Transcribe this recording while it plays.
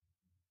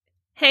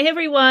Hey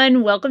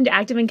everyone, welcome to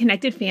Active and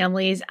Connected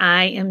Families.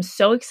 I am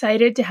so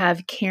excited to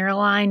have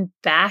Caroline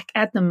back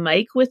at the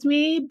mic with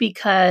me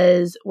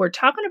because we're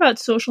talking about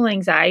social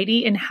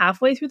anxiety, and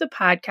halfway through the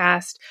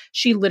podcast,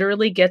 she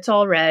literally gets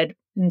all red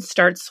and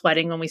starts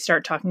sweating when we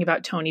start talking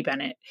about Tony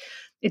Bennett.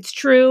 It's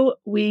true,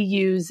 we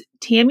use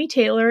Tammy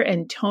Taylor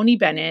and Tony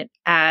Bennett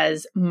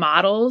as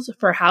models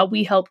for how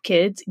we help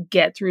kids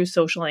get through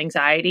social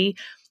anxiety,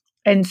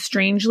 and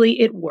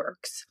strangely, it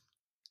works.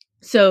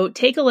 So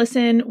take a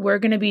listen. We're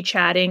going to be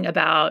chatting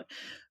about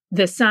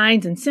the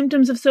signs and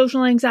symptoms of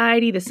social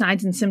anxiety, the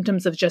signs and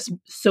symptoms of just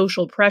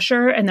social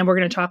pressure, and then we're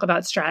going to talk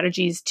about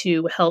strategies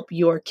to help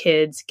your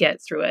kids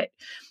get through it.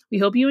 We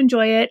hope you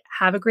enjoy it.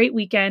 Have a great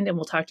weekend, and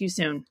we'll talk to you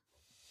soon.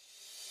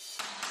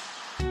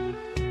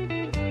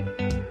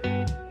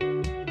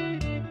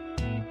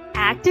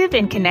 Active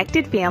and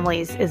Connected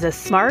Families is a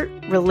smart,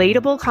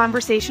 relatable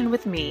conversation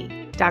with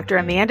me, Dr.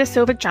 Amanda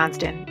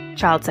Sovic-Johnston,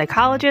 child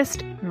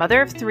psychologist,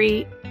 mother of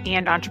 3,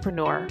 and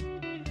entrepreneur.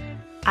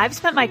 I've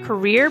spent my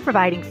career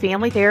providing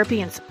family therapy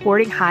and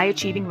supporting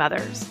high-achieving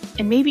mothers,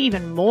 and maybe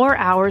even more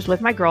hours with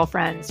my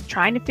girlfriends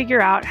trying to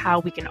figure out how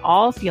we can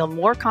all feel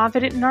more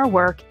confident in our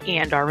work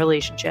and our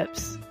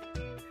relationships.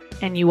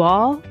 And you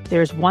all,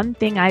 there's one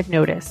thing I've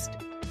noticed.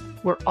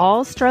 We're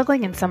all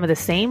struggling in some of the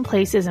same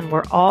places, and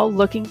we're all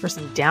looking for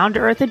some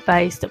down-to-earth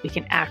advice that we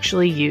can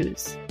actually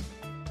use.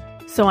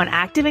 So on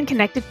Active and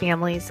Connected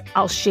Families,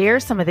 I'll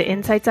share some of the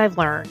insights I've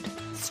learned,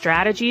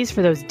 strategies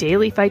for those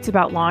daily fights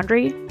about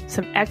laundry,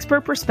 some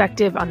expert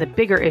perspective on the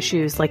bigger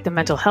issues like the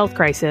mental health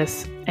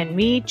crisis, and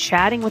me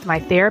chatting with my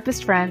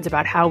therapist friends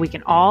about how we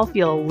can all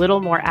feel a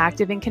little more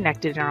active and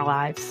connected in our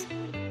lives.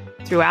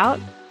 Throughout,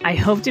 I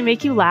hope to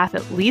make you laugh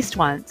at least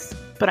once,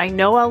 but I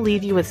know I'll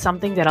leave you with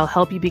something that'll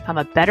help you become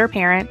a better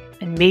parent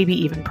and maybe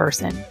even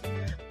person.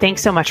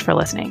 Thanks so much for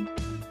listening.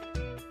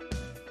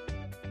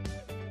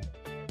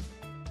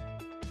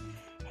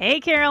 Hey,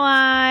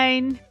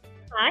 Caroline.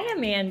 Hi,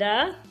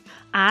 Amanda.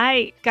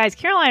 Guys,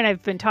 Caroline and I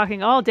have been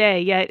talking all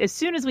day, yet as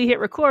soon as we hit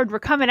record, we're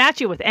coming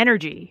at you with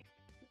energy.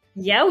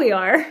 Yeah, we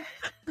are.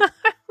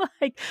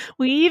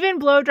 We even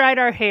blow dried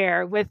our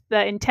hair with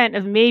the intent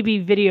of maybe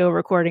video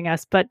recording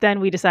us, but then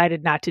we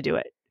decided not to do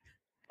it.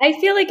 I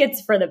feel like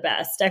it's for the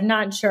best. I'm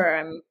not sure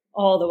I'm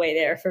all the way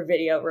there for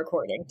video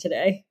recording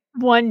today.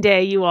 One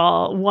day you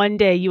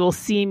will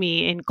see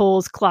me in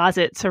Cole's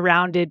closet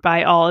surrounded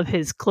by all of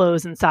his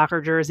clothes and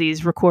soccer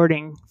jerseys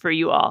recording for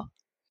you all.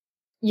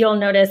 You'll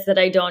notice that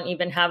I don't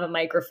even have a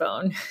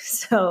microphone.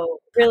 So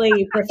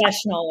really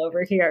professional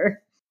over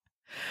here.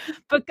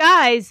 But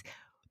guys,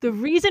 the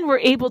reason we're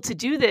able to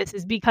do this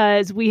is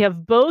because we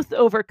have both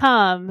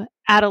overcome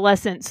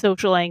adolescent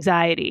social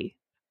anxiety.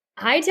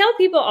 I tell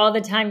people all the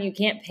time, you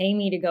can't pay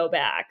me to go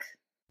back.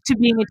 To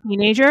being a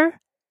teenager?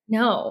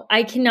 No,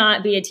 I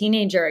cannot be a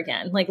teenager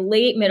again. Like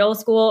late middle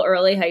school,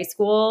 early high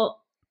school.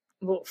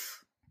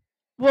 Oof.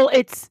 Well,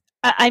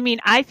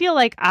 I feel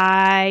like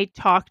I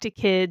talk to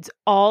kids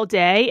all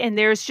day, and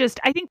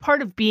I think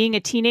part of being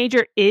a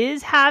teenager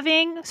is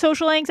having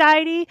social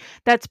anxiety.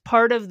 That's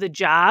part of the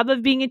job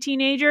of being a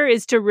teenager,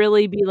 is to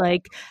really be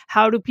like,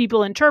 how do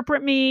people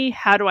interpret me?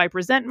 How do I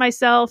present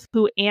myself?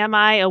 Who am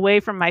I away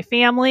from my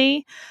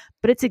family?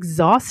 But it's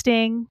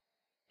exhausting.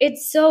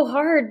 It's so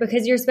hard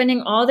because you're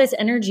spending all this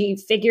energy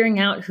figuring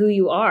out who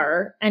you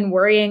are and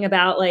worrying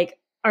about like,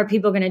 are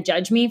people going to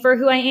judge me for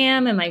who I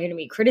am? Am I going to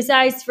be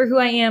criticized for who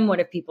I am? What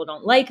if people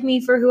don't like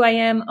me for who I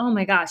am? Oh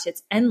my gosh,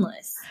 it's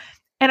endless.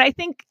 And I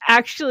think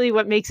actually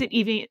what makes it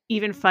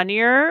even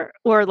funnier,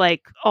 or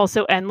like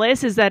also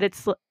endless, is that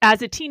it's,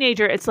 as a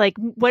teenager, it's like,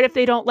 what if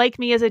they don't like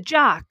me as a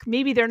jock?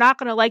 Maybe they're not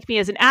going to like me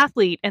as an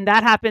athlete. And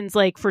that happens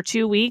like for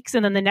 2 weeks.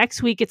 And then the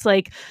next week it's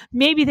like,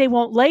 maybe they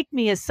won't like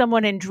me as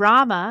someone in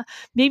drama.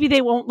 Maybe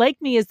they won't like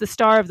me as the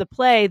star of the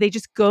play. They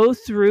just go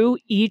through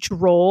each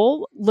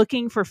role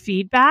looking for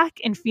feedback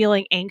and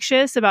feeling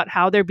anxious about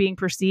how they're being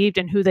perceived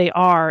and who they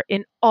are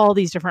in all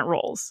these different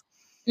roles.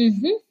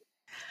 Mm-hmm.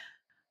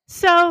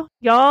 So,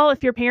 y'all,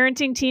 if you're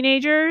parenting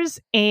teenagers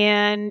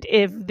and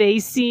if they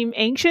seem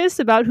anxious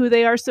about who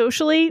they are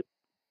socially,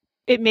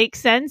 it makes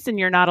sense and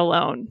you're not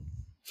alone.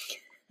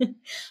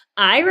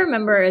 I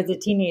remember as a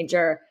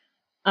teenager,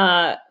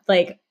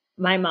 like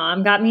my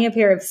mom got me a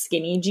pair of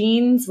skinny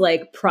jeans,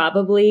 like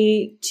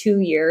probably 2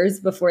 years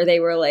before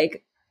they were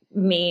like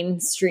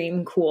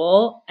mainstream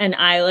cool. And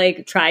I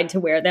like tried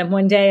to wear them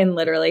one day and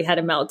literally had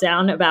a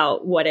meltdown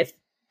about what if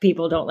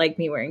people don't like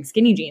me wearing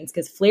skinny jeans,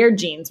 because flared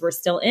jeans were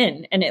still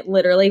in. And it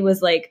literally was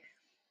like,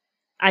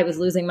 I was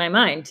losing my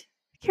mind.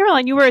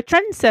 Caroline, you were a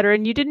trendsetter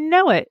and you didn't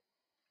know it.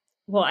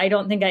 Well, I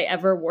don't think I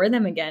ever wore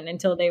them again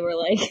until they were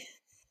like,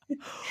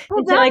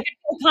 until I could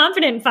feel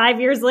confident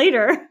 5 years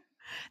later.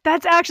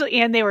 That's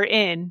actually, and they were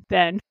in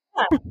then.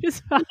 Yeah,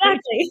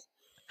 exactly.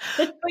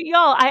 But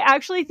y'all, I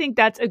actually think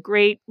that's a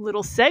great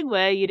little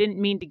segue you didn't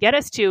mean to get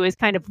us to, is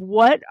kind of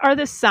what are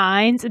the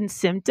signs and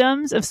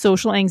symptoms of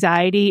social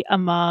anxiety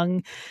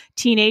among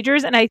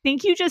teenagers? And I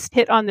think you just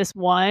hit on this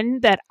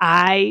one that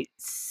I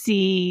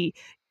see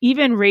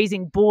even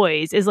raising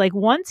boys is like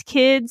once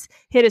kids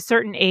hit a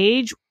certain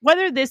age,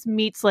 whether this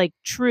meets like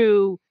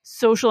true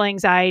social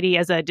anxiety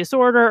as a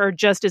disorder or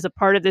just as a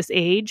part of this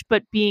age,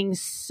 but being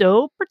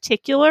so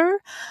particular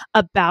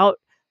about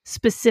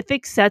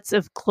specific sets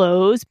of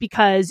clothes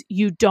because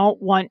you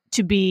don't want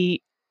to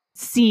be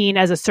seen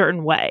as a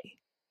certain way.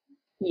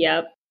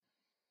 Yep.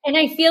 And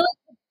I feel like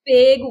the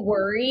big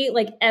worry,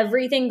 like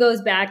everything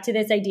goes back to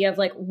this idea of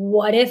like,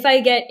 what if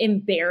I get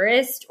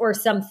embarrassed or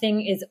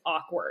something is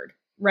awkward,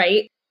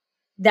 right?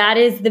 That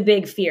is the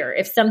big fear.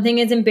 If something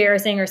is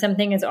embarrassing or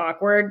something is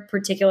awkward,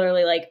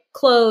 particularly like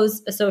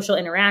clothes, a social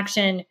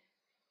interaction,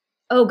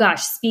 oh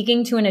gosh,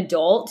 speaking to an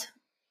adult,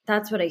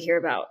 that's what I hear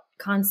about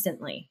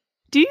constantly.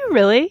 Do you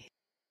really?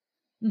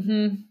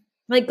 Mm-hmm.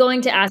 Like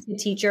going to ask a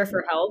teacher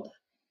for help.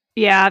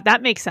 Yeah,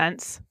 that makes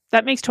sense.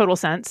 That makes total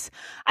sense.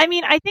 I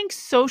mean, I think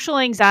social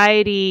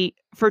anxiety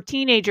for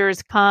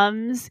teenagers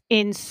comes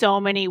in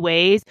so many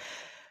ways.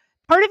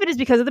 Part of it is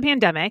because of the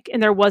pandemic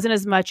and there wasn't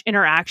as much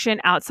interaction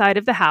outside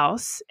of the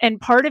house.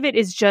 And part of it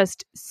is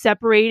just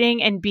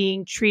separating and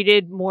being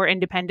treated more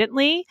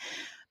independently.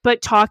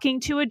 But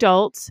talking to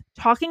adults,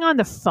 talking on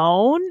the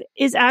phone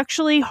is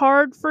actually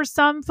hard for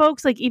some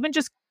folks. Like even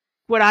just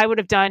what I would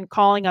have done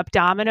calling up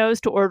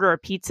Domino's to order a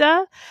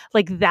pizza,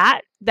 like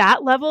that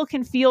level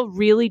can feel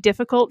really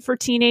difficult for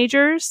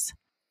teenagers.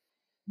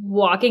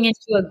 Walking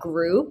into a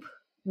group,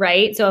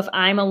 right? So if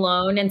I'm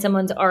alone and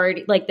someone's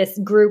already like this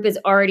group is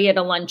already at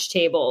a lunch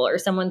table or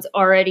someone's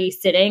already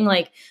sitting,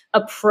 like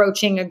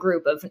approaching a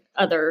group of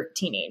other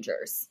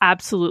teenagers.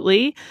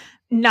 Absolutely.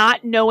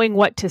 Not knowing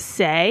what to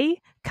say,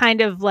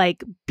 kind of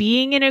like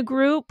being in a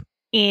group.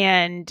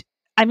 And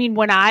I mean,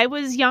 when I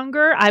was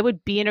younger, I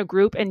would be in a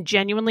group and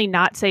genuinely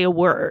not say a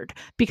word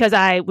because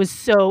I was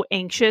so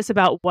anxious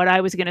about what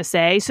I was going to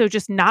say. So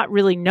just not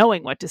really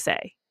knowing what to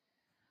say.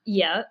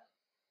 Yeah.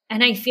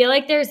 And I feel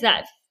like there's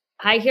that,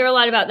 I hear a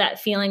lot about that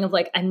feeling of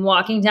like, I'm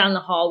walking down the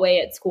hallway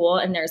at school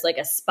and there's like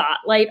a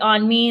spotlight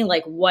on me.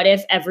 Like, what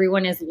if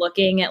everyone is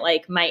looking at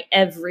like my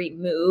every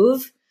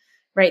move,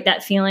 right?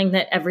 That feeling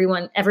that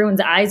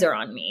everyone's eyes are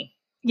on me.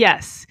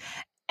 Yes.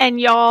 And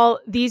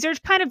y'all, these are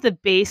kind of the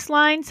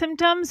baseline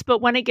symptoms,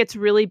 but when it gets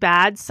really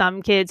bad,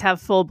 some kids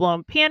have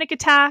full-blown panic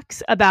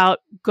attacks about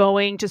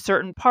going to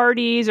certain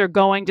parties or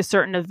going to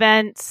certain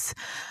events.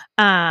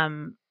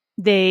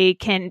 They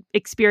can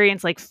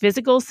experience like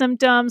physical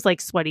symptoms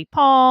like sweaty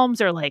palms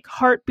or like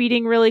heart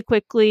beating really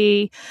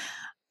quickly.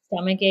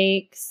 Stomach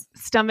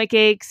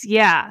aches.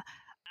 Yeah.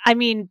 I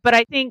mean, but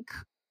I think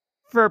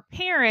for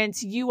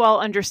parents, you all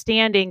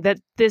understanding that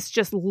this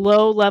just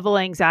low level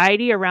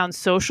anxiety around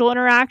social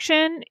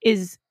interaction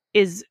is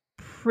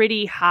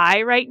pretty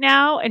high right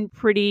now and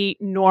pretty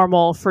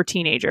normal for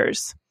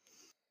teenagers.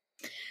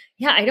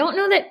 Yeah, I don't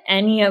know that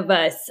any of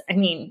us, I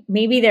mean,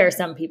 maybe there are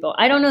some people,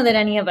 I don't know that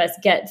any of us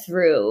get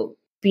through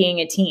being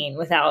a teen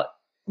without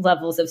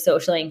levels of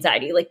social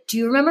anxiety. Like, do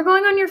you remember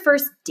going on your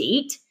first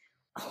date?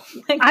 Oh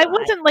my God. I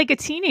wasn't like a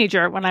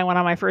teenager when I went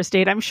on my first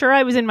date. I'm sure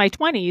I was in my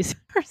 20s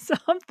or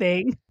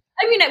something.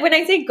 I mean, when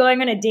I say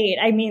going on a date,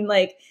 I mean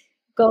like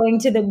going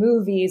to the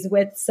movies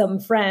with some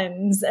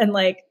friends and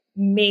like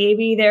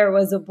maybe there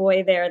was a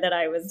boy there that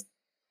I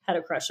had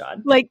a crush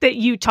on. Like that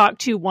you talked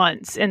to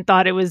once and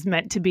thought it was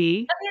meant to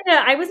be? I mean,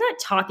 I was not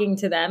talking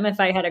to them if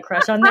I had a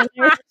crush on them.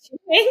 I was too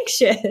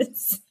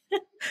anxious.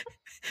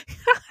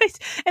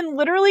 And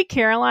literally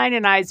Caroline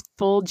and I's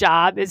full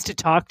job is to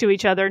talk to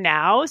each other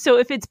now. So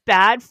if it's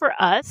bad for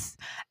us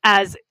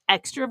as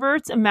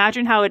extroverts,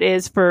 imagine how it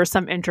is for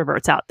some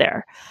introverts out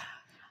there.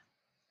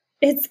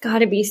 It's got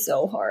to be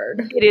so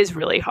hard. It is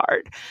really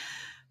hard.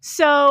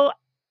 So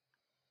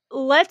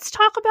let's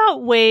talk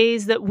about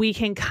ways that we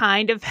can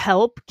kind of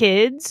help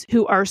kids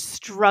who are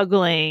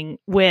struggling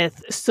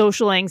with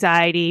social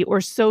anxiety or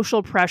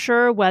social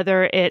pressure,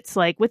 whether it's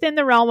like within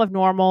the realm of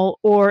normal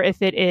or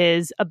if it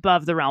is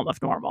above the realm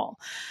of normal.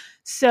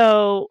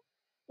 So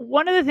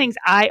one of the things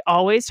I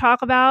always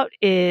talk about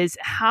is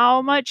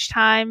how much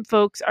time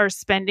folks are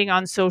spending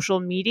on social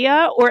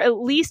media, or at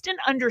least an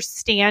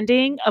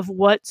understanding of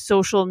what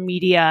social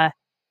media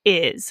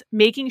is,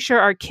 making sure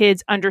our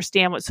kids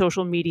understand what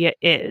social media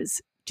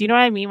is. Do you know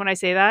what I mean when I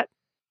say that?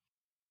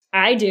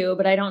 I do,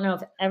 but I don't know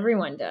if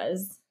everyone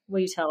does. Will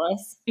you tell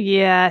us?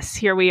 Yes,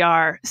 here we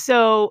are.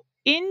 So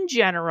in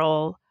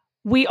general,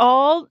 we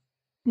all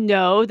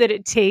know that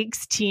it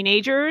takes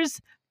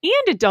teenagers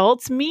and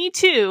adults, me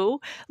too,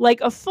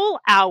 like a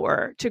full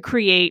hour to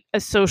create a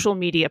social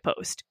media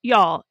post.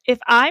 Y'all, if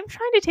I'm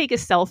trying to take a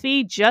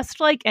selfie, just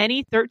like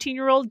any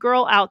 13-year-old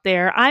girl out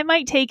there, I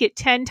might take it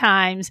 10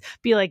 times,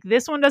 be like,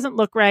 this one doesn't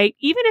look right.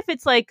 Even if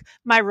it's like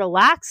my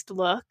relaxed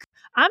look,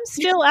 I'm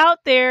still out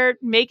there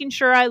making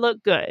sure I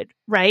look good,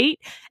 right?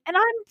 And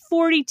I'm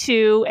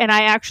 42 and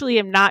I actually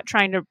am not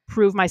trying to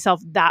prove myself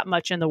that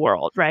much in the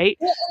world, right?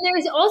 Well, and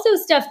there's also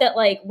stuff that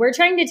like we're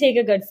trying to take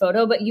a good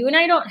photo, but you and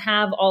I don't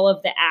have all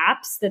of the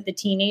apps that the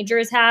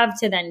teenagers have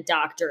to then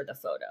doctor the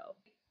photo.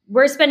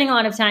 We're spending a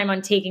lot of time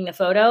on taking the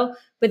photo,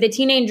 but the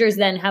teenagers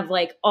then have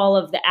like all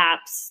of the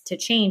apps to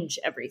change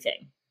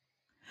everything.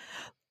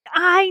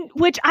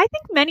 which I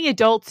think many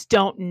adults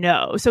don't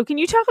know. So can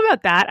you talk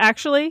about that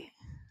actually?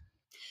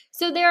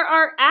 So there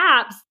are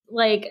apps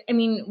like, I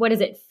mean, what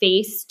is it?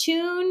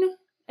 Facetune,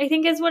 I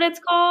think is what it's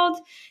called.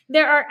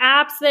 There are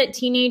apps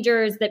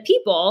that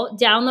people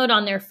download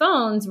on their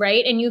phones,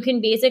 right? And you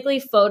can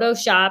basically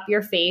Photoshop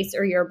your face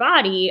or your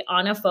body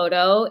on a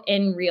photo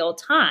in real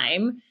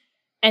time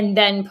and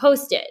then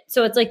post it.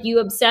 So it's like you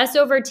obsess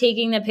over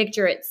taking the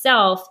picture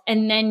itself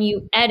and then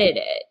you edit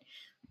it.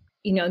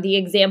 You know, the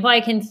example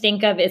I can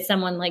think of is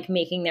someone like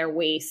making their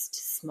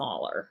waist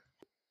smaller.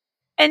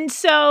 And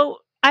so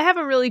I have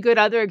a really good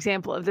other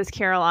example of this,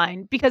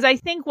 Caroline, because I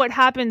think what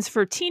happens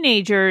for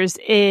teenagers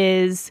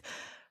is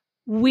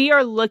we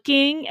are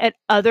looking at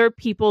other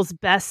people's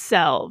best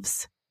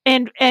selves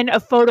and a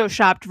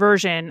photoshopped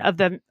version of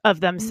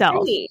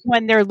themselves Right.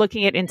 when they're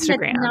looking at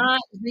Instagram. That's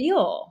not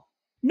real.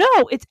 No,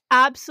 it's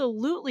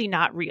absolutely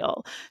not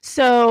real.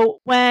 So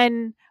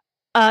when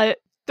a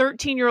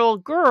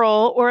 13-year-old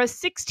girl or a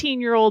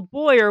 16-year-old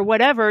boy or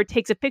whatever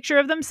takes a picture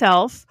of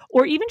themselves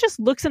or even just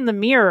looks in the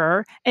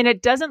mirror and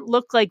it doesn't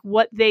look like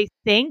what they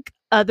think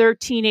other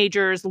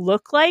teenagers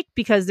look like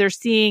because they're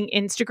seeing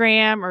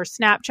Instagram or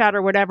Snapchat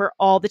or whatever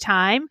all the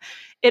time,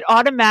 it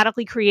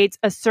automatically creates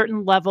a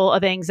certain level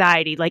of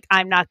anxiety, like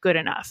I'm not good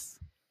enough.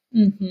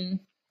 Mm-hmm.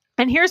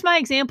 And here's my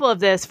example of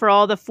this for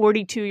all the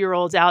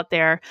 42-year-olds out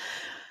there.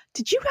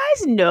 Did you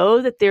guys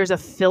know that there's a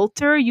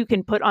filter you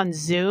can put on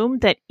Zoom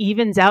that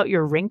evens out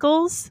your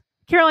wrinkles?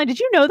 Caroline, did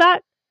you know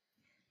that?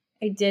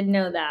 I did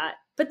know that.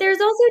 But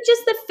there's also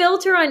just the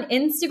filter on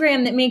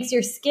Instagram that makes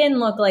your skin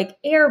look like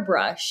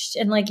airbrushed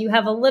and like you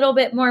have a little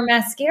bit more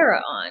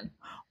mascara on.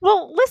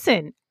 Well,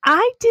 listen,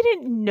 I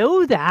didn't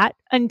know that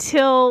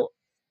until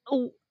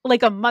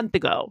like a month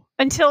ago,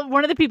 until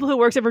one of the people who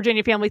works at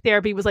Virginia Family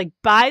Therapy was like,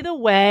 by the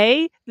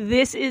way,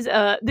 this is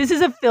a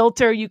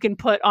filter you can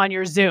put on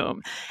your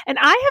Zoom. And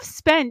I have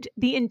spent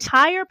the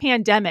entire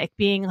pandemic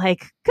being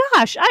like,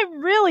 gosh, I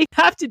really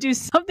have to do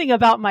something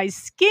about my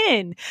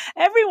skin.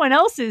 Everyone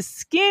else's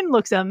skin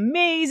looks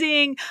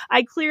amazing.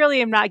 I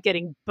clearly am not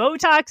getting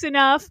Botox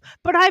enough,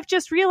 but I've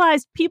just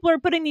realized people are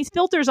putting these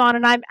filters on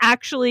and I'm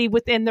actually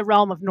within the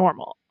realm of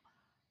normal.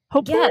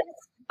 Hopefully. Yes.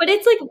 But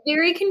it's like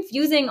very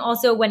confusing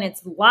also when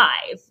it's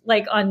live,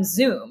 like on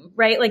Zoom,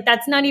 right? Like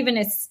that's not even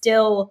a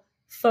still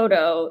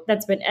photo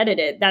that's been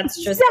edited. That's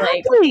just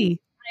like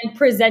I'm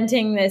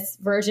presenting this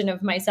version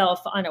of myself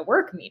on a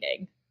work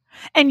meeting.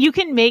 And you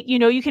can make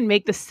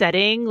the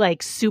setting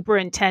like super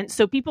intense.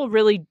 So people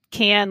really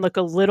can look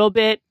a little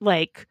bit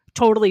like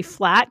totally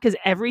flat because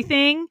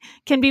everything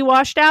can be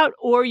washed out,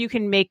 or you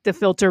can make the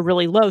filter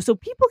really low. So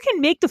people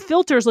can make the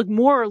filters look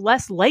more or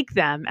less like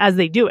them as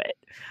they do it.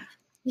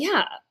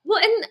 Yeah.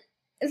 Well,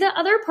 and the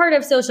other part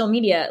of social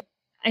media,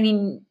 I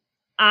mean,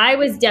 I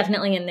was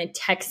definitely in the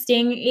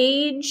texting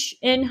age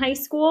in high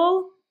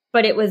school,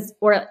 but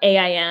or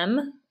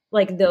AIM,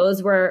 like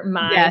those were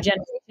my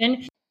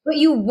generation. But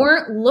you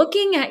weren't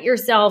looking at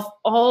yourself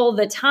all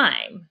the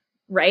time,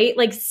 right?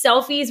 Like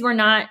selfies were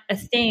not a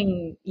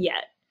thing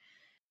yet.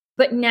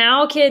 But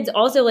now kids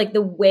also like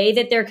the way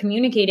that they're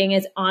communicating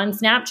is on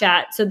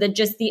Snapchat. So that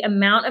just the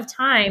amount of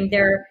time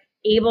they're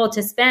able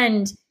to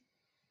spend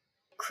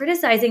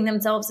criticizing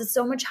themselves is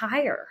so much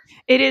higher.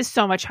 It is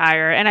so much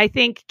higher. And I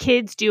think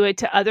kids do it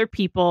to other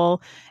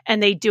people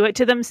and they do it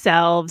to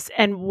themselves.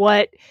 And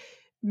what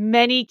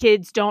many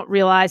kids don't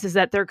realize is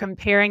that they're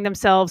comparing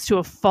themselves to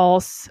a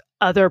false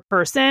other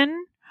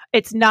person.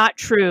 It's not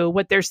true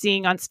what they're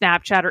seeing on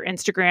Snapchat or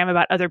Instagram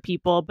about other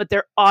people, but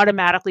they're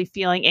automatically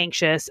feeling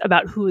anxious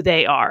about who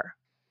they are.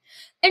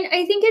 And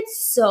I think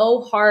it's so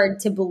hard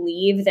to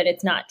believe that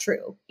it's not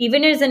true.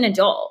 Even as an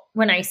adult,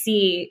 when I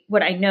see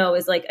what I know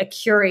is like a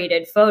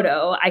curated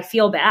photo, I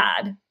feel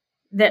bad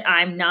that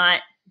I'm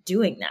not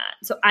doing that.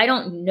 So I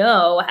don't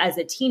know as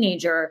a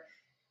teenager,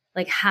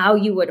 like how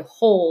you would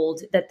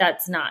hold that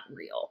that's not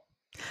real.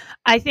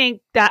 I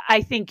think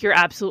you're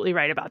absolutely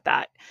right about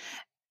that.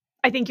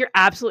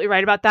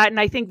 And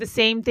I think the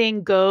same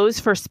thing goes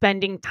for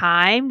spending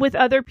time with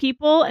other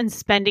people and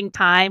spending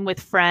time with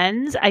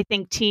friends. I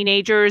think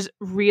teenagers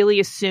really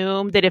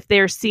assume that if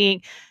they're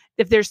seeing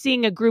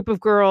a group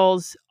of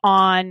girls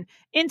on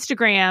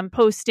Instagram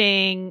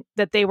posting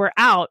that they were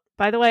out,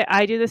 by the way,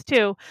 I do this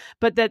too,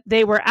 but that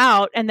they were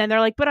out and then they're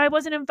like, but I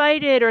wasn't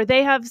invited, or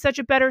they have such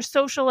a better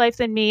social life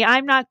than me,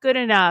 I'm not good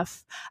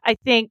enough. I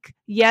think,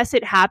 yes,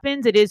 it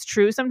happens. It is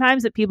true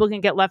sometimes that people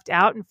can get left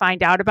out and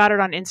find out about it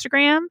on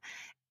Instagram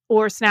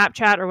or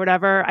Snapchat or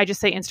whatever. I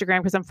just say Instagram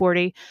because I'm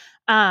 40.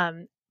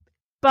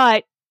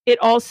 But it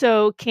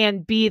also can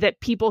be that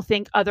people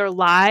think other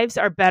lives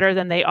are better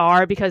than they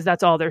are because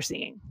that's all they're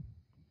seeing.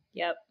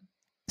 Yep.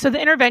 So the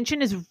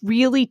intervention is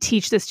really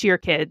teach this to your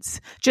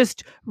kids.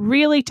 Just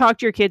really talk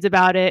to your kids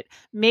about it.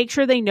 Make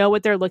sure they know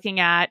what they're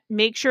looking at.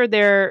 Make sure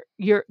they're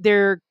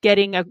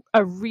getting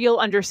a real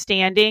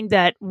understanding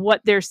that what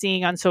they're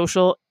seeing on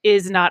social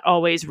is not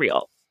always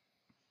real.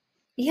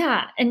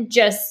 Yeah. And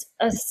just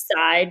a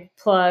side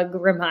plug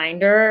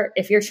reminder,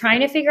 if you're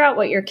trying to figure out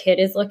what your kid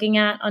is looking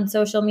at on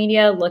social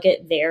media, look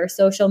at their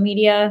social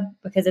media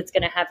because it's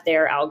going to have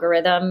their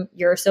algorithm.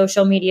 Your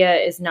social media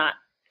is not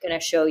going to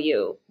show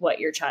you what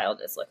your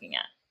child is looking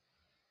at.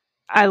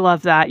 I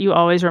love that. You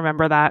always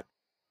remember that.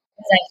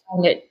 Because I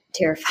find it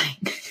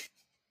terrifying.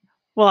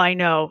 Well, I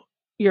know.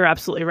 You're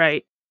absolutely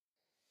right.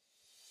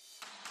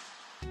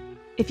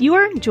 If you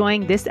are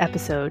enjoying this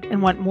episode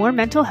and want more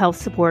mental health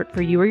support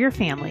for you or your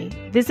family,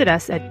 visit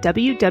us at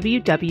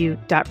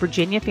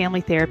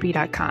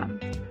www.virginiafamilytherapy.com.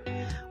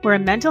 We're a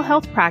mental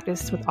health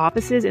practice with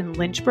offices in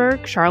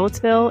Lynchburg,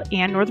 Charlottesville,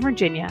 and Northern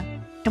Virginia,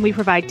 and we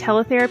provide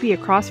teletherapy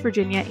across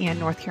Virginia and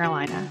North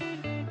Carolina.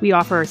 We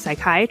offer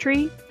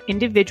psychiatry,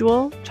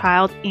 individual,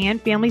 child,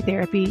 and family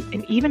therapy,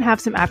 and even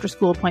have some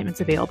after-school appointments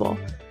available.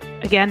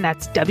 Again,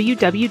 that's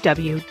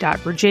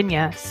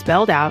www.virginia,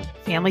 spelled out,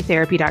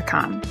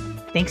 familytherapy.com.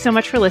 Thanks so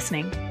much for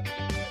listening.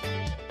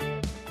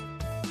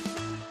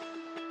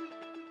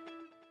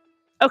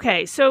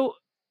 Okay, so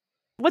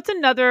what's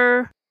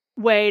another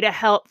way to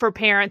help for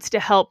parents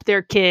to help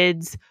their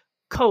kids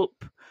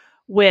cope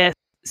with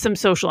some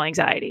social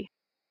anxiety?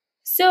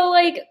 So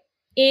like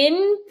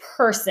in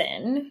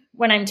person,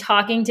 when I'm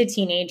talking to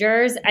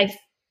teenagers,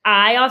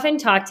 I often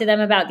talk to them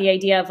about the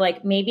idea of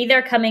like maybe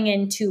they're coming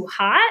in too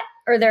hot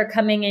or they're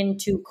coming in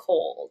too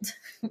cold,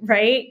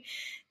 right?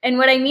 And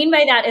what I mean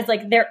by that is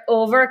like they're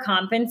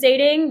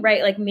overcompensating,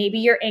 right? Like maybe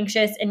you're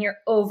anxious and you're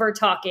over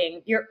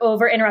talking, you're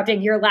over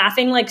interrupting, you're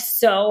laughing like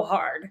so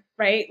hard,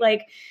 right?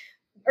 Like,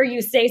 or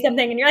you say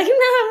something and you're like,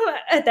 no,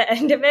 at the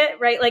end of it,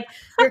 right? Like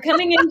you're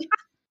coming in.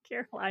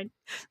 Caroline,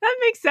 that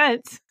makes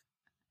sense.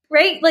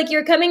 Right? Like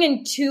you're coming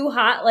in too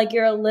hot, like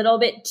you're a little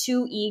bit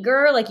too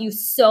eager, like you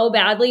so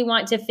badly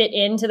want to fit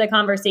into the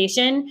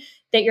conversation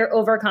that you're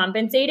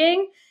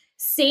overcompensating.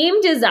 Same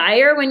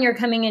desire when you're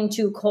coming in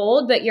too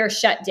cold, but you're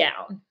shut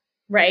down,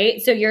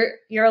 right? So you're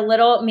a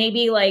little,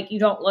 maybe like you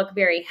don't look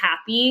very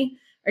happy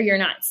or you're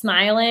not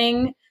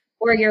smiling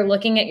or you're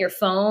looking at your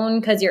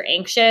phone because you're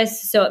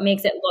anxious. So it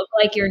makes it look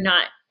like you're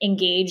not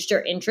engaged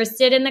or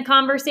interested in the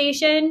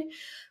conversation.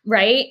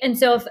 Right. And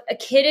so if a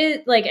kid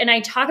is like, and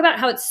I talk about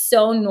how it's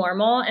so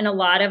normal and a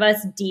lot of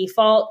us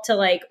default to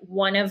like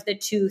one of the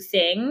two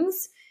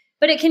things,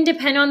 but it can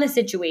depend on the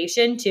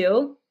situation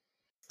too.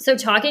 So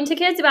talking to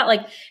kids about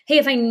like, hey,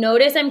 if I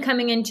notice I'm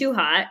coming in too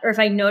hot or if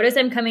I notice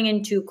I'm coming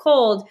in too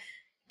cold,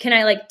 can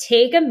I like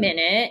take a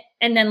minute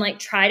and then like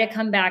try to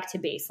come back to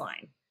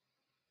baseline?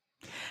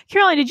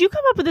 Caroline, did you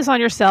come up with this on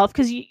yourself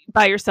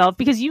by yourself?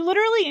 Because you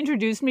literally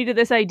introduced me to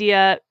this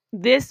idea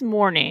this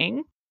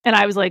morning. And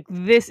I was like,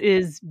 this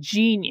is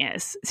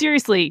genius.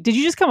 Seriously, did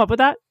you just come up with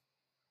that?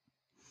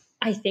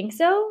 I think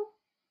so.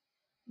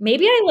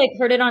 Maybe I like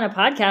heard it on a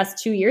podcast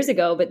 2 years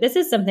ago, but this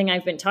is something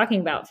I've been talking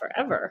about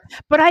forever.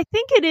 But I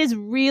think it is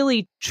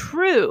really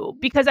true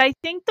because I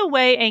think the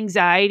way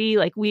anxiety,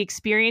 like we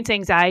experience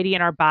anxiety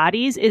in our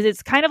bodies is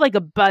it's kind of like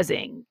a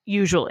buzzing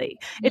usually.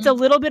 Mm-hmm. It's a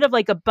little bit of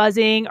like a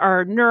buzzing.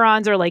 Our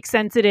neurons are like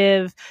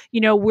sensitive. You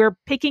know, we're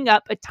picking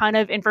up a ton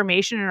of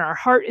information and our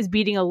heart is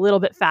beating a little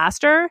bit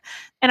faster.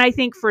 And I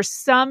think for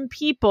some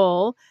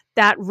people,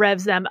 that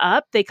revs them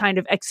up. They kind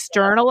of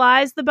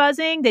externalize the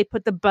buzzing. They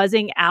put the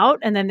buzzing out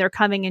and then they're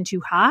coming in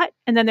too hot.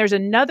 And then there's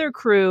another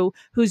crew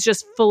who's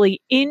just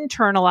fully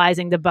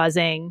internalizing the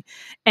buzzing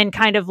and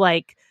kind of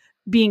like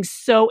being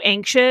so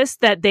anxious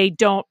that they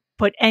don't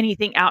put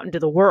anything out into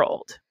the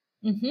world.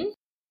 Mm-hmm.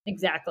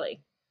 Exactly.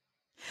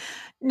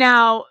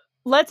 Now,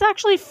 let's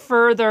actually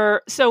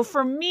further. So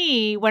for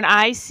me, when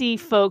I see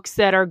folks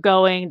that are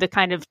going the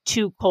kind of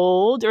too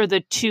cold or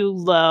the too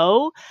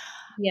low,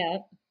 yeah,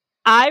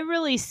 I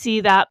really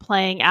see that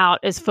playing out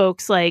as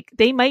folks like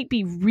they might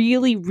be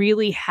really,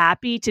 really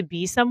happy to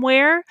be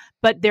somewhere,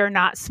 but they're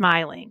not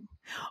smiling.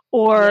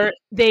 Or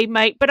they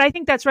might, but I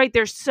think that's right.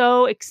 They're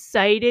so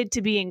excited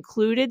to be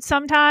included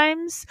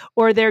sometimes,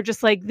 or they're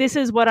just like, this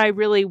is what I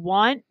really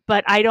want,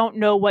 but I don't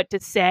know what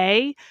to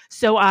say.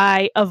 So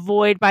I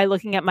avoid by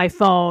looking at my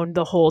phone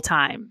the whole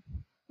time.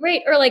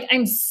 Right. Or like,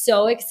 I'm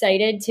so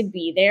excited to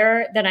be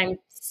there that I'm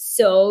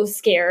so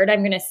scared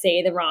I'm going to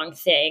say the wrong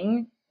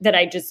thing that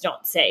I just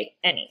don't say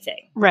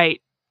anything.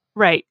 Right.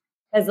 Right.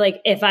 As like,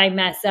 if I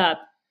mess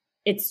up,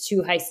 it's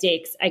too high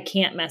stakes. I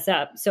can't mess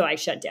up. So I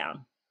shut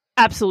down.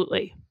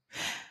 Absolutely.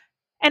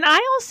 And I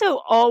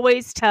also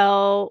always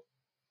tell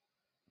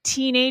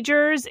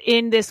teenagers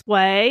in this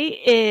way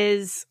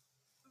is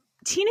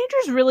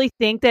teenagers really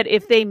think that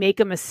if they make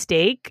a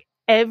mistake,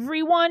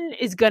 everyone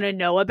is going to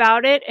know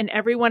about it and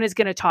everyone is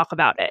going to talk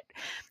about it.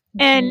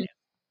 Mm-hmm. And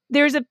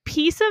there's a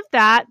piece of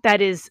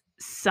that is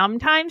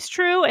sometimes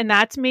true, and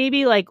that's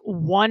maybe like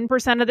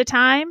 1% of the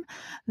time.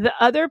 The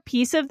other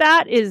piece of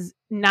that is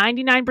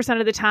 99%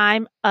 of the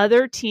time,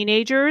 other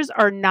teenagers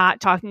are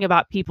not talking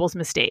about people's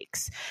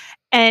mistakes.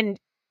 And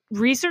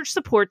research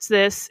supports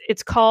this.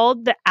 It's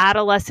called the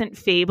adolescent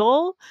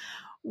fable,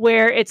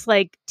 where it's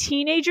like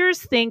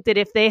teenagers think that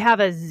if they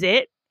have a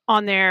zit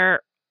on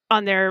their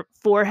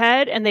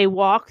forehead and they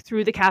walk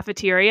through the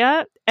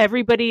cafeteria,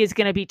 everybody is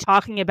going to be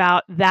talking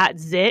about that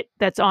zit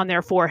that's on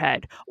their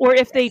forehead. Or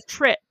if they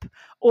trip,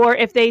 or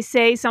if they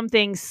say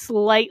something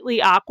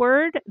slightly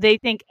awkward, they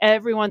think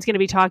everyone's going to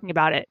be talking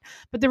about it.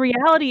 But the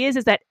reality is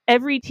that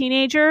every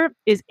teenager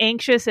is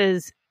anxious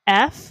as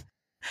F.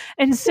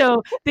 And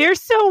so they're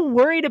so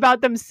worried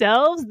about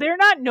themselves, they're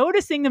not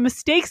noticing the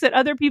mistakes that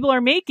other people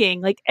are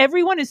making. Like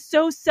everyone is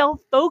so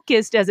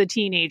self-focused as a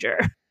teenager.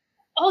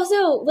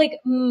 Also, like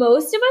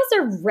most of us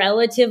are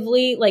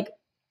relatively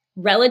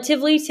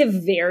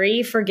to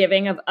very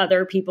forgiving of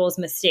other people's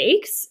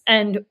mistakes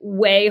and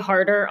way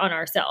harder on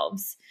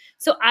ourselves.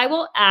 So I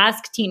will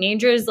ask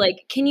teenagers,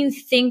 like, can you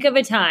think of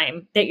a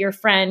time that your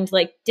friend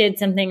like did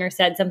something or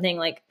said something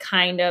like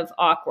kind of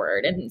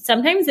awkward? And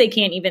sometimes they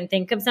can't even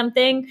think of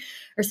something,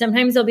 or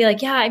sometimes they'll be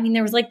like, yeah, I mean,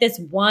 there was like this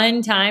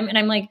one time. And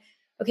I'm like,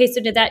 okay,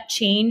 so did that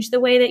change the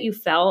way that you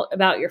felt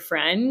about your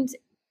friend?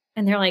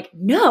 And they're like,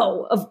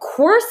 no, of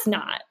course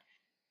not.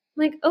 I'm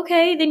like,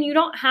 okay, then you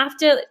don't have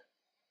to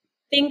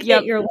think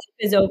that your life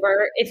is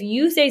over if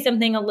you say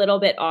something a little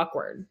bit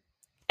awkward.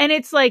 And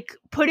it's like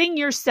putting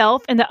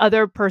yourself in the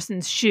other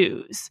person's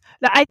shoes.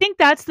 I think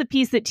that's the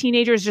piece that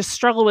teenagers just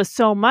struggle with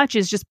so much,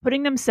 is just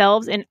putting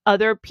themselves in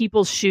other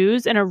people's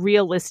shoes in a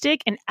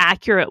realistic and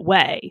accurate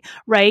way,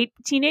 right?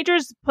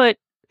 Teenagers put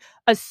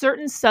a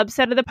certain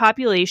subset of the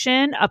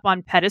population up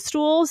on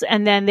pedestals,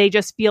 and then they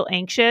just feel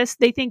anxious.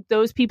 They think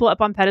those people up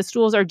on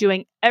pedestals are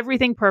doing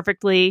everything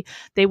perfectly.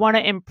 They want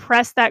to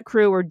impress that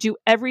crew or do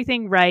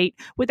everything right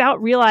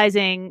without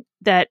realizing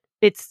that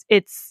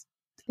it's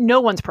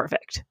no one's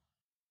perfect.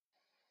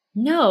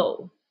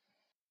 No.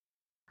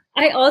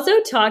 I also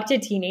talk to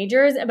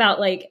teenagers about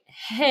like,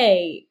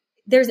 hey,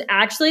 there's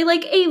actually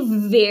like a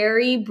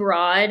very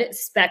broad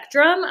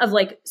spectrum of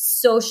like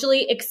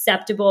socially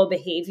acceptable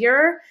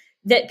behavior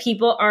that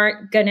people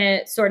aren't going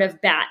to sort of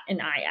bat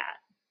an eye at,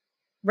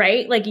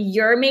 right? Like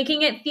you're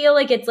making it feel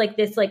like it's like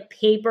this like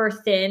paper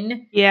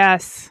thin.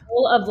 Yes.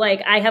 Of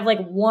like, I have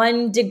like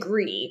 1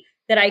 degree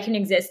that I can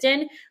exist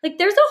in. Like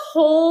there's a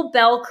whole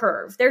bell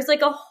curve. There's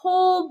like a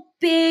whole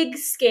big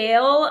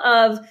scale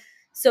of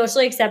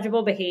socially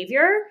acceptable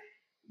behavior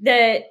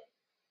that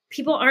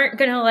people aren't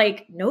going to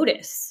like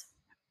notice.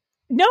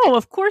 No,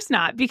 of course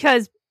not,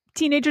 because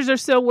teenagers are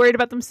so worried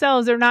about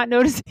themselves, they're not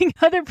noticing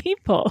other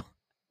people.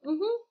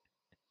 Mm-hmm.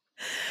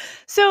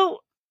 So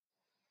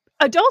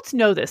adults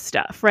know this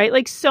stuff, right?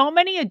 Like so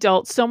many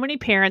adults, so many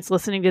parents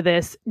listening to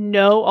this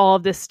know all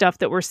of this stuff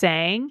that we're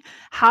saying.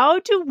 How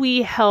do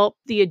we help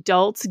the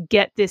adults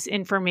get this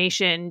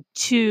information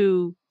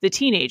to the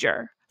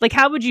teenager? Like,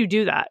 how would you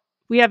do that?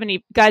 We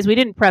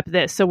didn't prep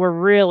this, so we're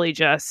really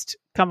just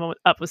coming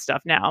up with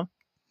stuff now.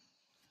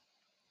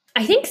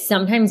 I think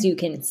sometimes you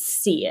can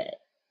see it,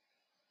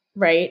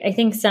 right? I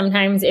think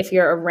sometimes if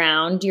you're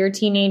around your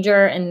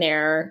teenager and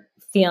they're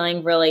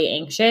feeling really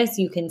anxious,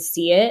 you can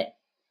see it.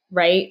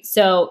 Right.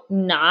 So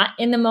not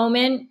in the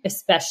moment,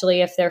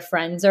 especially if their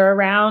friends are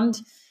around,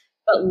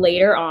 but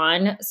later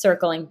on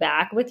circling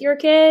back with your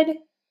kid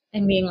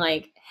and being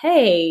like,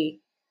 hey,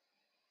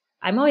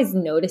 I'm always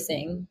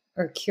noticing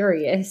or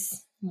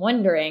curious,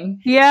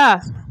 wondering.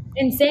 Yeah.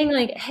 And saying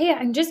like, hey,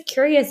 I'm just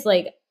curious,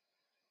 like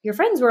your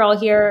friends were all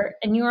here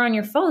and you were on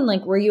your phone.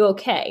 Like, were you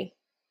okay?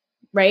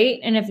 Right.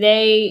 And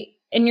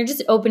and you're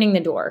just opening the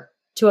door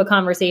to a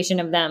conversation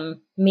of them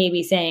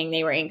maybe saying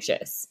they were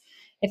anxious.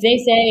 If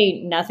they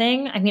say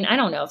nothing, I mean, I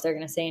don't know if they're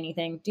going to say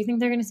anything. Do you think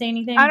they're going to say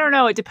anything? I don't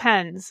know. It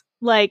depends.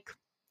 Like,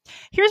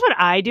 here's what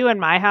I do in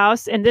my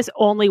house, and this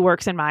only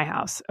works in my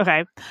house.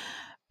 Okay.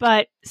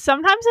 But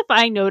sometimes if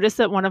I notice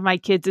that one of my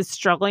kids is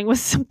struggling with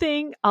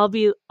something,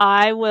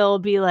 I will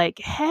be like,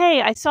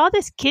 hey, I saw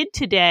this kid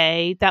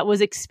today that was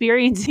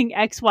experiencing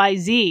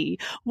XYZ.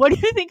 What do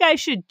you think I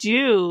should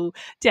do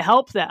to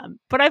help them?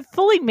 But I've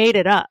fully made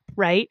it up,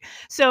 right?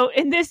 So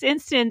in this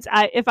instance,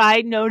 if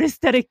I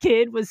noticed that a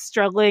kid was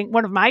struggling,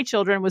 one of my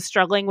children was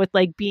struggling with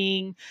like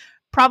being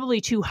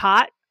probably too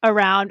hot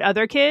around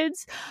other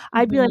kids,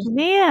 I'd be like,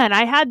 man,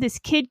 I had this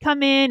kid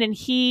come in and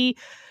he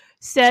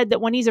said that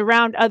when he's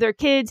around other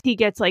kids, he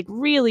gets like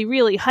really,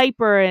 really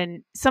hyper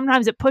and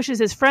sometimes it pushes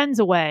his friends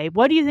away.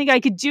 What do you think I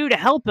could do to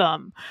help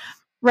him?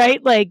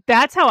 Right? Like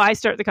that's how I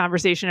start the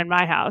conversation in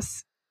my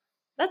house.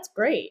 That's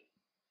great.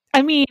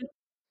 I mean,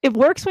 it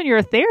works when you're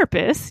a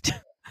therapist.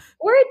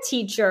 Or a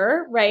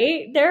teacher,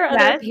 right? There are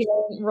other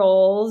parent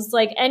roles,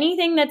 like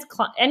anything that's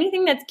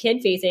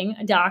kid facing,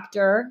 a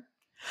doctor.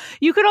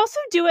 You could also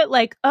do it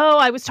like, oh,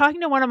 I was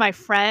talking to one of my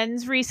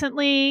friends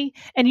recently,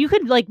 and you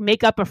could like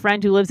make up a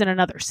friend who lives in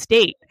another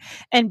state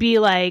and be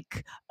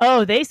like,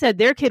 oh, they said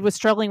their kid was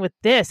struggling with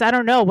this. I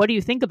don't know. What do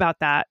you think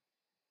about that?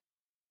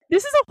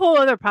 This is a whole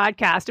other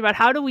podcast about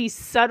how do we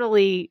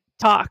subtly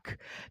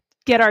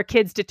get our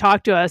kids to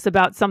talk to us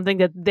about something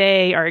that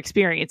they are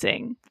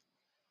experiencing.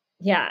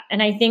 Yeah.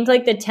 And I think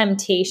like the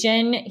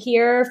temptation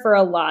here for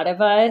a lot of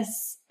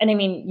us, and I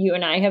mean, you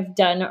and I have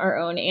done our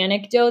own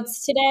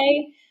anecdotes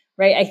today,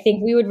 right? I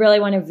think we would really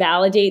want to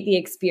validate the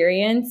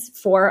experience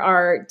for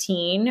our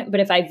teen. But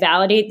if I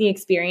validate the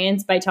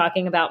experience by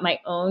talking about my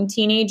own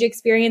teenage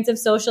experience of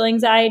social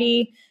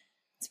anxiety,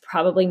 it's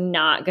probably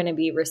not going to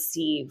be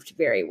received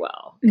very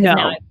well. No.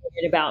 Now I'm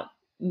worried about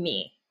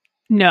me.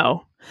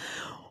 No.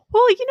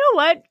 Well, you know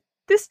what?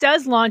 This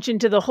does launch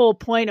into the whole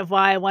point of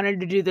why I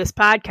wanted to do this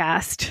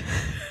podcast,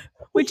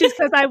 which is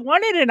because I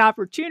wanted an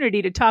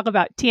opportunity to talk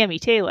about Tammy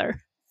Taylor.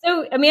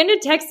 So Amanda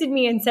texted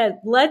me and said,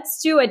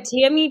 let's do a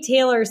Tammy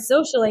Taylor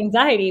social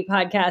anxiety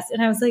podcast.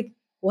 And I was like,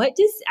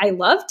 I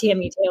love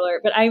Tammy Taylor,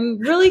 but I'm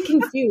really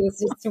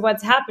confused as to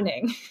what's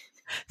happening.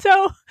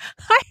 So,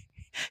 hi,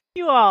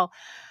 you all.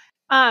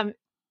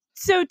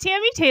 So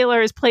Tammy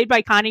Taylor is played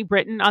by Connie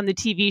Britton on the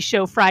TV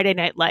show Friday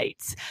Night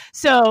Lights.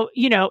 So,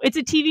 it's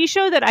a TV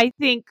show that I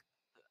think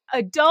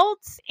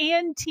adults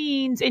and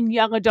teens and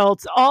young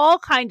adults all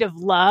kind of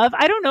love.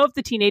 I don't know if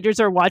the teenagers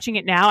are watching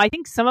it now. I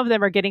think some of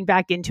them are getting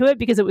back into it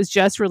because it was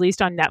just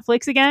released on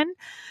Netflix again.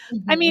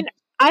 Mm-hmm. I mean,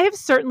 I have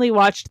certainly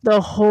watched the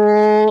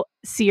whole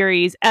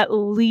series at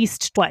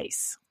least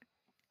twice.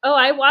 Oh,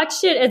 I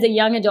watched it as a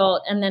young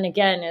adult and then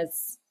again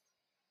as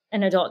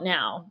an adult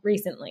now,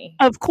 recently.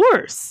 Of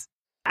course.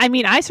 I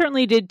mean, I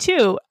certainly did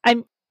too.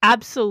 I'm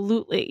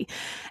absolutely.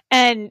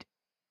 And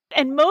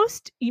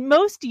most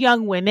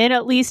young women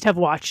at least have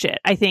watched it,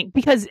 I think,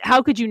 because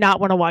how could you not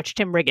want to watch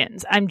Tim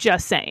Riggins? I'm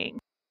just saying.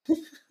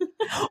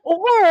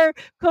 Or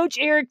Coach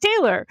Eric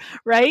Taylor,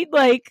 right?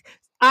 Like,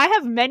 I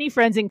have many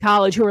friends in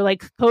college who are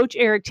like, Coach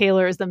Eric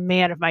Taylor is the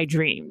man of my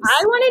dreams.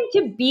 I wanted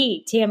to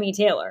be Tammy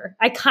Taylor.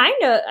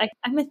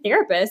 I'm a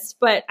therapist,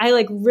 but I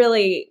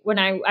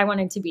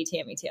wanted to be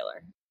Tammy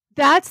Taylor.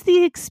 That's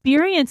the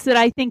experience that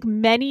I think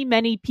many,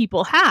 many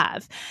people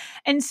have.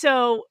 And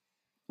so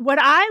what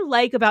I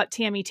like about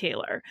Tammy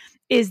Taylor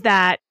is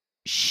that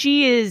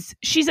she's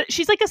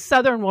like a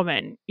Southern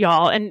woman,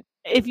 y'all. And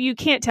if you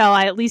can't tell,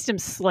 I at least am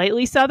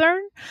slightly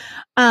Southern.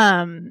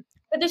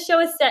 But the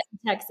show is set in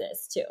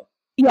Texas too.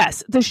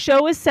 Yes, the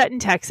show is set in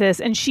Texas,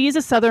 and she's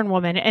a Southern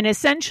woman, and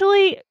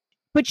essentially,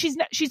 but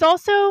she's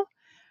also,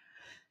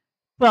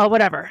 well,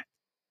 whatever.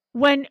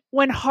 When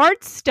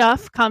hard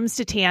stuff comes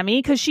to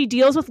Tammy, because she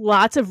deals with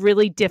lots of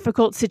really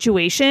difficult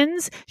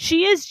situations,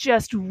 she is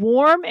just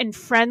warm and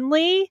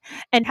friendly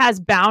and has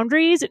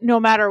boundaries no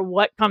matter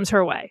what comes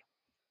her way.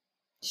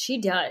 She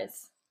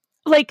does.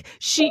 Like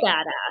she's a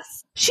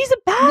badass. She's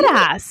a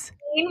badass.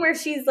 Scene where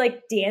she's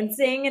like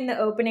dancing in the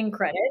opening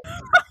credits.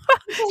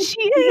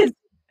 She is.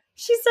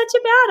 She's such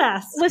a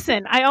badass.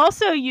 Listen, I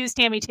also use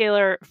Tammy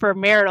Taylor for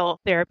marital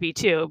therapy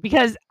too,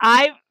 because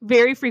I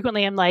very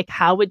frequently am like,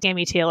 how would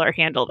Tammy Taylor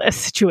handle this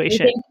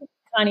situation? I think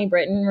Connie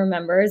Britton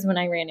remembers when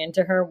I ran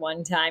into her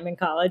one time in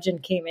college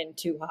and came in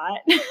too hot.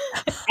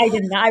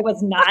 I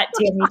was not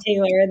Tammy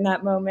Taylor in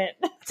that moment.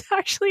 It's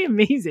actually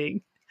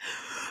amazing.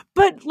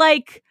 But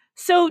like,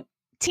 so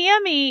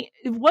Tammy,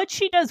 what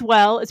she does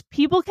well is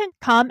people can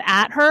come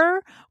at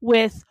her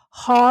with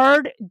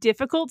hard,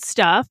 difficult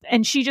stuff,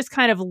 and she just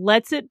kind of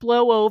lets it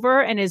blow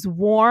over and is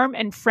warm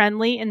and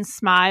friendly and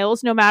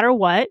smiles no matter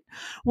what.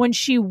 When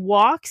she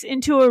walks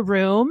into a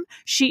room,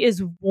 she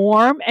is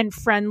warm and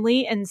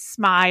friendly and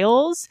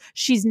smiles.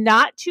 She's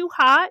not too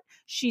hot.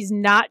 She's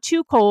not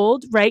too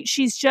cold, right?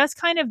 She's just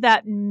kind of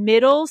that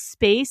middle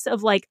space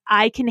of like,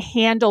 I can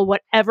handle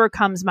whatever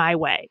comes my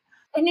way.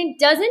 And it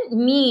doesn't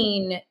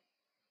mean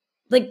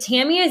like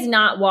Tammy is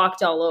not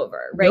walked all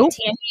over, right? Nope.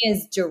 Tammy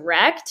is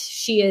direct.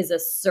 She is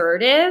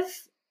assertive,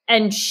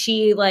 and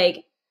she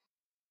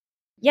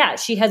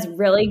she has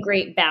really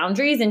great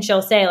boundaries, and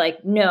she'll say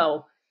like,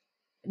 no,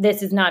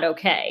 this is not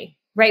okay.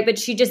 Right. But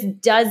she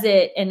just does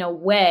it in a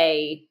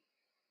way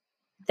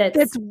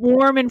that's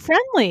warm and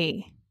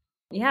friendly.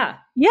 Yeah.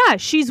 Yeah.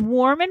 She's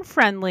warm and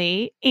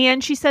friendly,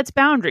 and she sets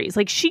boundaries.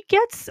 Like, she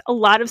gets a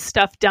lot of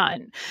stuff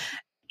done.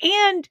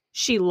 And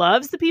she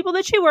loves the people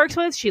that she works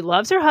with. She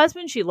loves her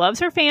husband. She loves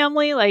her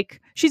family.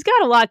 Like, she's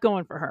got a lot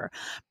going for her.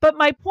 But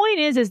my point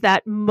is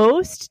that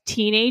most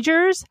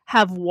teenagers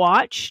have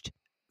watched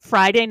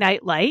Friday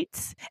Night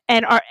Lights,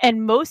 and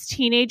most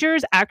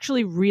teenagers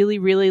actually really,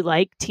 really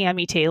like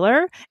Tammy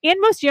Taylor, and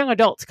most young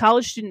adults,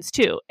 college students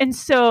too. And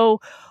so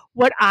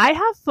what I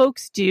have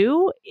folks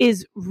do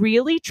is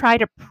really try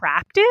to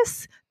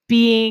practice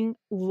being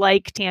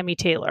like Tammy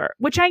Taylor,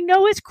 which I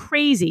know is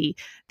crazy.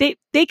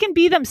 They can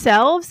be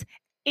themselves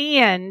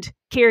and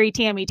carry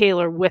Tammy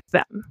Taylor with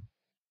them.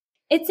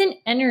 It's an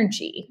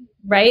energy,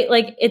 right?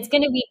 Like, it's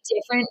going to be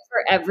different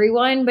for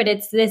everyone, but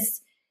it's this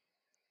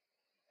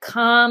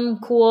calm,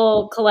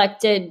 cool,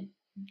 collected,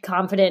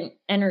 confident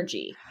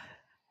energy.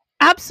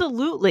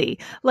 Absolutely.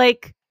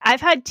 Like, I've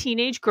had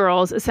teenage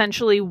girls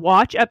essentially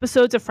watch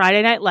episodes of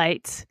Friday Night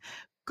Lights,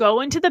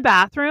 go into the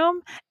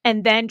bathroom,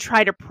 and then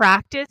try to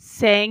practice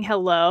saying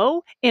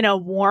hello in a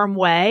warm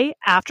way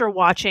after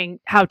watching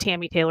how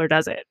Tammy Taylor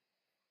does it.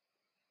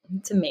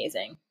 It's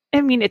amazing.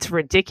 I mean, it's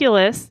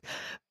ridiculous,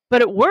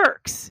 but it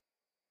works.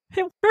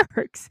 It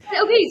works.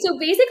 Okay, so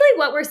basically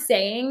what we're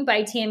saying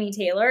by Tammy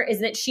Taylor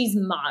is that she's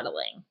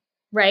modeling,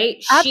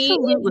 right?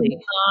 Absolutely. She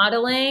is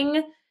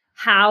modeling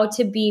how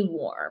to be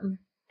warm.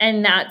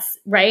 And that's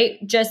right.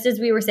 Just as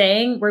we were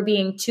saying, we're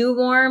being too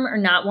warm or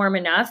not warm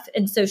enough.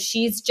 And so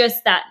she's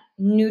just that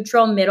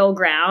neutral middle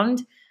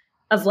ground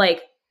of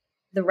like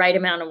the right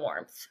amount of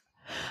warmth.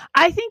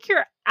 I think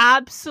you're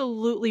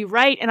absolutely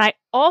right. And I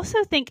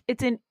also think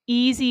it's an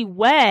easy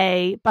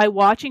way by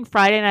watching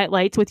Friday Night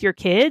Lights with your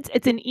kids.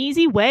 It's an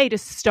easy way to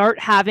start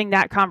having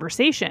that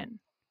conversation.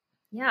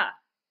 Yeah.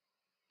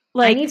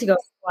 Like, I need to go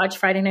watch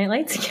Friday Night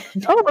Lights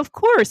again. Oh, of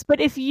course.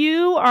 But if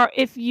you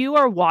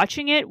are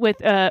watching it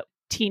with a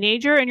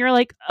teenager and you're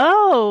like,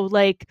 oh,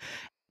 like,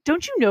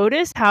 don't you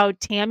notice how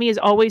Tammy is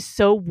always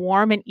so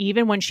warm and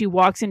even when she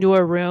walks into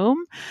a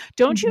room?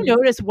 Don't you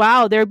notice,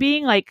 wow, they're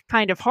being like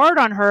kind of hard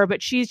on her,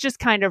 but she's just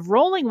kind of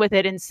rolling with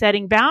it and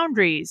setting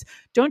boundaries.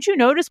 Don't you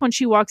notice when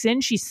she walks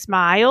in, she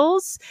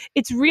smiles?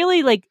 It's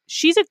really like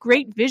she's a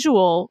great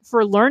visual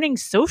for learning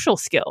social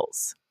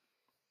skills.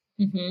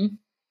 Mm-hmm.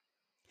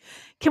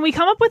 Can we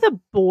come up with a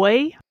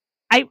boy?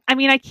 I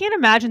mean, I can't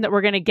imagine that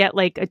we're going to get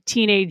like a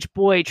teenage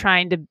boy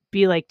trying to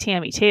be like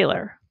Tammy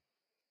Taylor.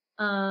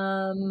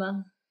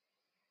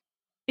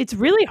 It's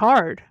really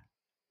hard.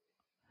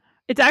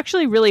 It's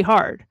actually really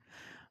hard.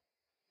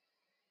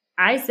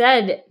 I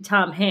said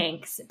Tom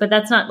Hanks, but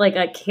that's not like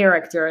a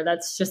character.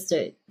 That's just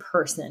a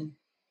person.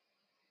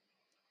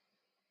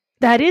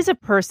 That is a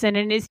person.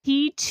 And is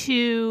he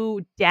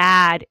too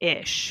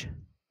dad-ish?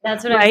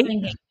 That's what I was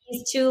thinking.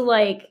 He's too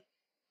like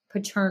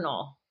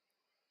paternal.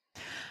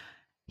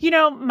 You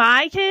know,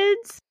 my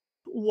kids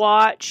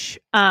watch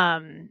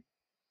a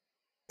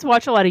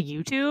lot of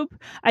YouTube.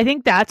 I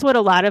think that's what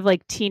a lot of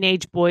like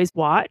teenage boys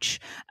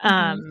watch.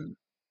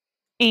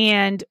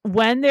 And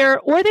when they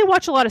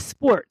watch a lot of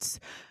sports.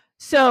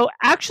 So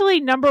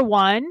actually, number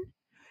one,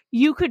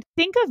 you could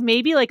think of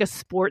maybe like a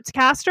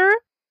sportscaster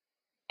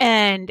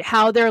and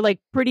how they're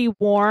like pretty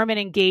warm and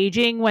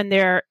engaging when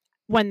they're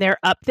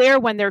up there,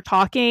 when they're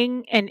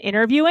talking and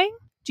interviewing.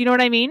 Do you know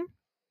what I mean?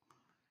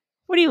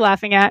 What are you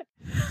laughing at?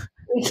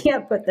 We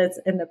can't put this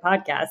in the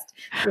podcast.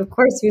 But of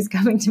course, who's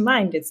coming to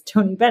mind is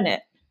Tony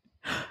Bennett.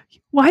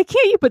 Why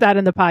can't you put that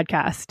in the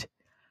podcast?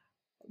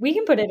 We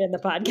can put it in the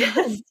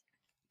podcast.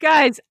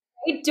 Guys,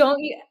 I don't.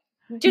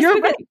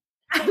 You're right.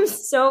 I'm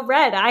so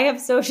red. I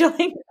have social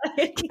anxiety.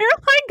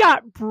 Caroline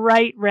got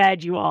bright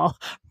red, you all.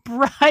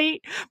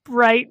 Bright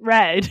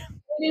red.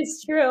 It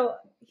is true.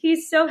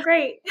 He's so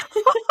great.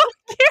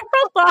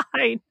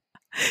 Caroline.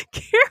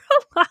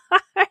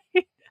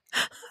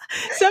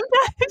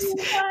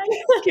 Sometimes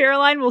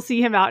Caroline will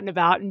see him out and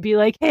about and be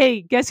like,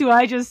 hey, guess who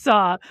I just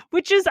saw?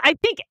 Which is, I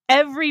think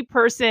every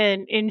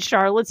person in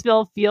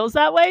Charlottesville feels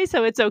that way,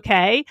 so it's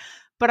okay.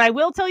 But I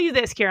will tell you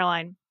this,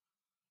 Caroline.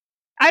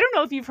 I don't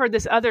know if you've heard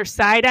this other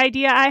side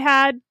idea I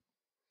had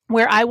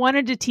where I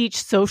wanted to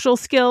teach social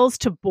skills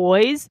to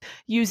boys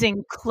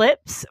using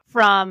clips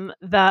from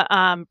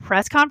the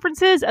press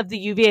conferences of the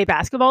UVA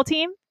basketball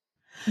team.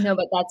 No,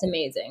 but that's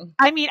amazing.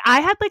 I mean,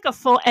 I had like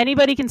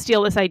anybody can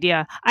steal this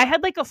idea. I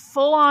had like a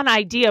full-on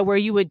idea where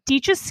you would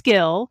teach a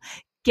skill,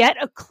 get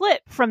a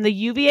clip from the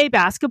UVA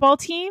basketball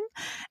team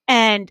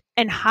and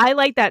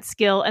highlight that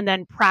skill and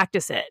then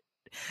practice it.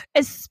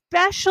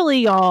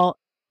 Especially, y'all,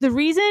 the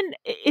reason,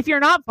 if you're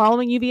not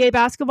following UVA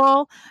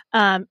basketball,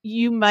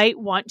 you might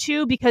want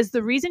to, because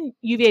the reason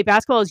UVA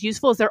basketball is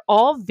useful is they're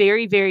all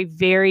very, very,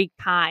 very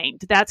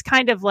kind. That's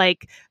kind of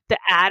like the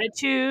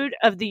attitude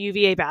of the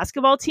UVA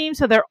basketball team.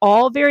 So they're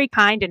all very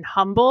kind and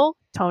humble.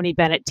 Tony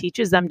Bennett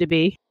teaches them to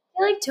be. I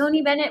feel like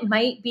Tony Bennett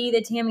might be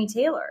the Tammy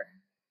Taylor.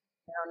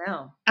 I don't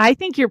know. I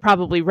think you're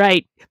probably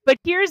right. But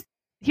here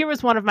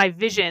was one of my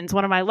visions,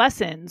 one of my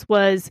lessons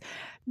was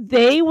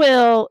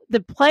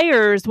the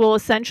players will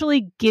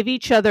essentially give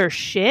each other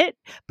shit,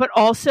 but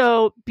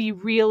also be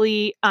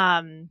really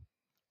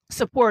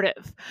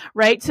supportive,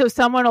 right? So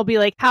someone will be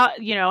like, how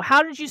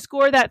did you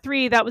score that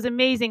 3? That was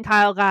amazing,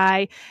 Kyle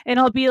Guy. And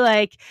I'll be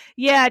like,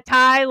 yeah,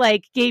 Ty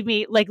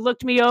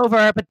looked me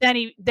over, but then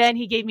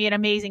he gave me an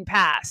amazing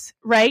pass,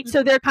 right?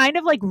 So they're kind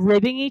of like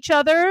ribbing each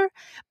other,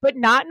 but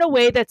not in a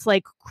way that's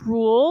like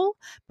cruel,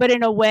 but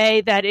in a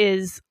way that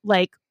is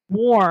like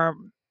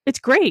warm. It's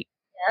great.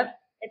 Yep.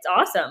 It's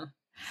awesome.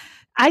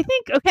 I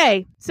think,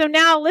 okay, so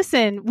now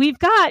listen, we've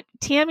got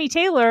Tammy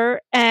Taylor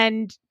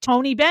and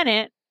Tony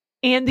Bennett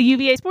and the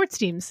UVA sports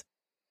teams.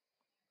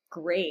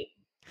 Great.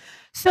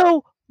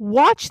 So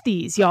watch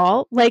these,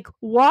 y'all. Like,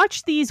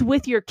 watch these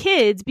with your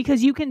kids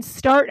because you can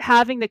start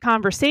having the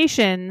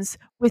conversations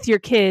with your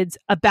kids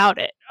about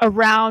it,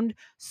 around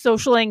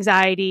social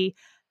anxiety.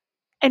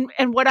 And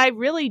what I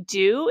really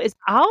do is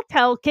I'll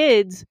tell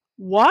kids,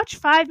 watch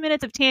 5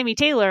 minutes of Tammy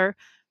Taylor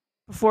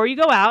before you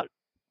go out.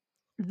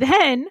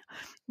 Then,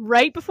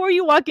 right before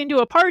you walk into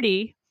a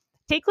party,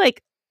 take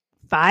like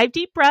 5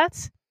 deep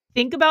breaths,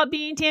 think about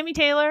being Tammy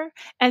Taylor,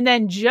 and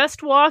then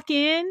just walk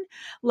in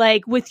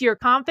like with your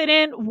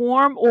confident,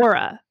 warm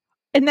aura.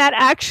 And that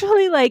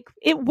actually, like,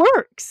 it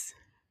works.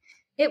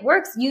 It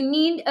works. You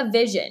need a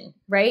vision,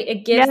 right?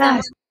 It gives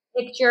them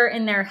a picture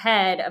in their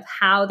head of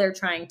how they're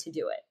trying to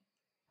do it.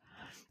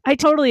 I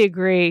totally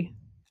agree.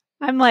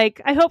 I'm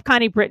like, I hope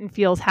Connie Britton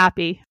feels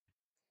happy.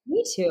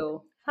 Me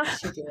too. How's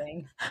she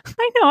doing?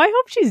 I know. I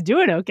hope she's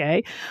doing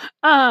okay.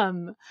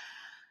 Any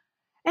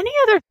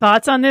other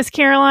thoughts on this,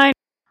 Caroline?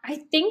 I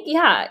think,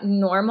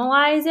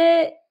 normalize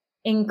it.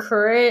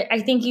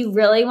 I think you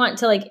really want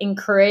to like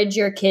encourage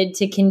your kid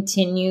to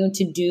continue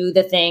to do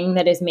the thing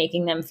that is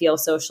making them feel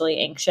socially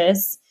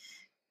anxious.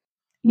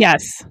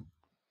 Yes.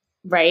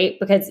 Right?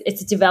 Because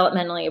it's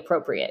developmentally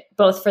appropriate,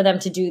 both for them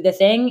to do the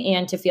thing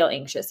and to feel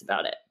anxious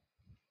about it.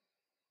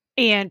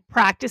 And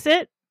practice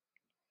it,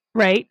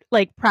 right?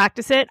 Like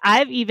practice it.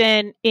 I've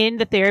even in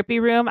the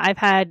therapy room, I've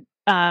had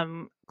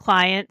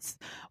clients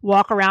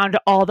walk around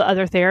to all the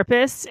other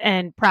therapists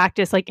and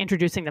practice like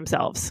introducing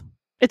themselves.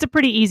 It's a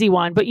pretty easy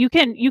one, but you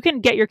can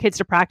get your kids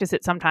to practice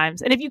it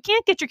sometimes. And if you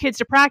can't get your kids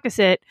to practice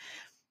it,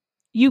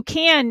 you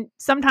can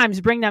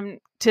sometimes bring them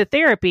to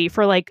therapy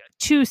for like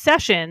 2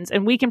 sessions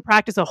and we can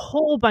practice a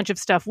whole bunch of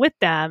stuff with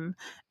them.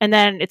 And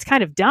then it's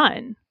kind of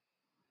done.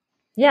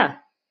 Yeah,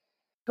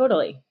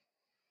 totally.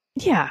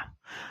 Yeah.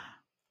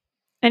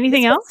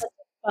 Anything else? Such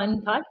a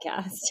fun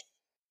podcast.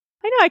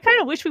 I know. I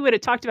kind of wish we would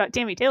have talked about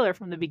Tammy Taylor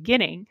from the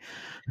beginning.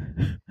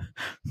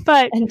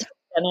 But and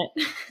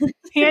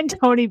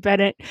Tony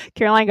Bennett.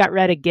 Caroline got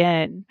red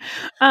again.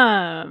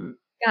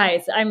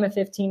 Guys, I'm a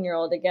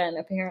 15-year-old again,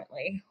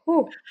 apparently.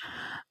 Whew.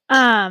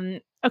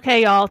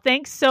 Okay, y'all.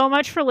 Thanks so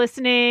much for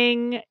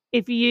listening.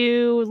 If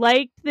you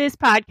liked this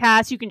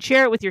podcast, you can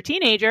share it with your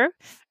teenager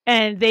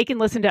and they can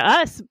listen to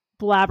us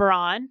blabber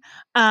on.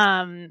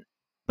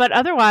 But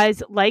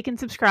otherwise, like and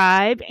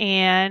subscribe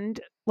and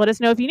let us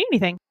know if you need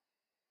anything.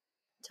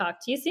 Talk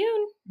to you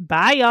soon.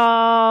 Bye,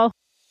 y'all.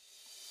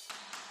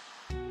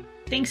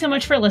 Thanks so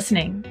much for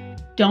listening.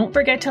 Don't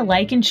forget to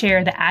like and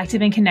share the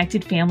Active and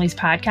Connected Families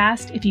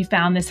podcast if you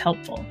found this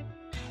helpful.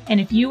 And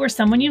if you or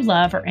someone you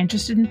love are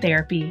interested in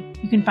therapy,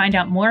 you can find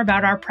out more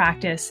about our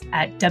practice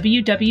at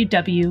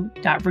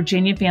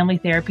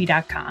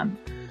www.virginiafamilytherapy.com.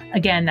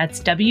 Again,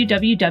 that's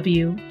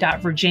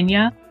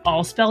www.virginia,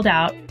 all spelled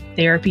out,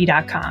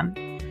 therapy.com.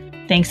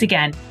 Thanks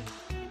again.